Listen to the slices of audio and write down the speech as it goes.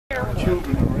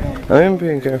children around. I am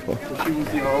being careful. So she was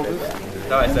the oldest.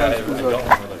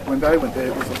 When they went there,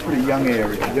 it was a pretty young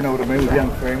area, you know what I mean, with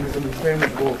young families, and the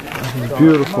families walked. So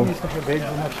Beautiful. Mum used to have eggs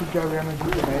and that, she'd go around and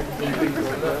give them eggs and things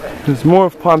like that. There's more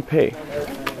of Pompeii.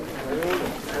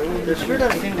 There sure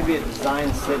does seem to be a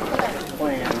design set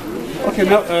plan. Okay,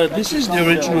 now this is the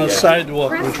original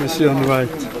sidewalk which we see on the right.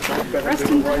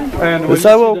 And The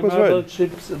sidewalk was marble red.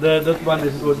 chips, that one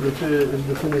is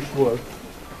the finished work.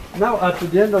 Now at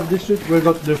the end of this street we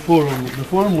got the Forum. The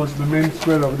Forum was the main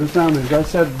square of the town, as I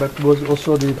said, but was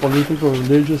also the political,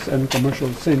 religious and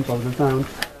commercial center of the town.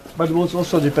 But it was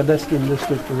also the pedestrian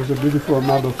district. It was a beautiful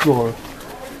marble floor.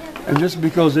 And just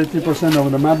because 80%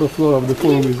 of the marble floor of the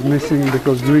Forum is missing,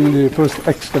 because during the first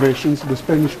excavations, the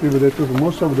Spanish people, they took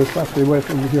most of the stuff they were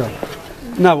from here.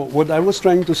 Now, what I was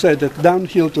trying to say, that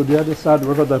downhill to the other side,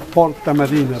 we got the Porta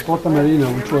Marina,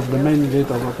 which was the main gate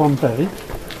of Pompeii.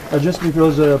 Just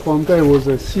because Pompeii was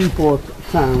a seaport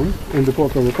town, and the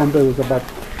port of Pompeii was about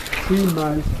 3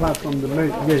 miles far from the main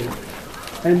gate,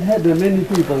 and had many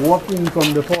people walking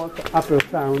from the port upper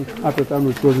town,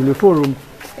 which was in the Forum.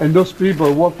 And those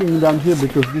people walking down here,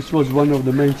 because this was one of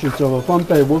the main streets of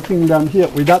Pompeii, walking down here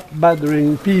without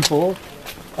bothering people,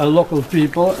 local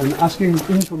people, and asking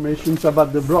information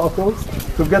about the brothel.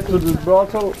 To get to the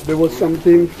brothel, there was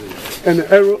something, an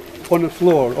arrow on the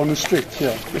floor, on the street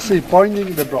here. You see,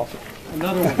 pointing the brothel.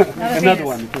 Another one. Another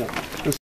one, yeah.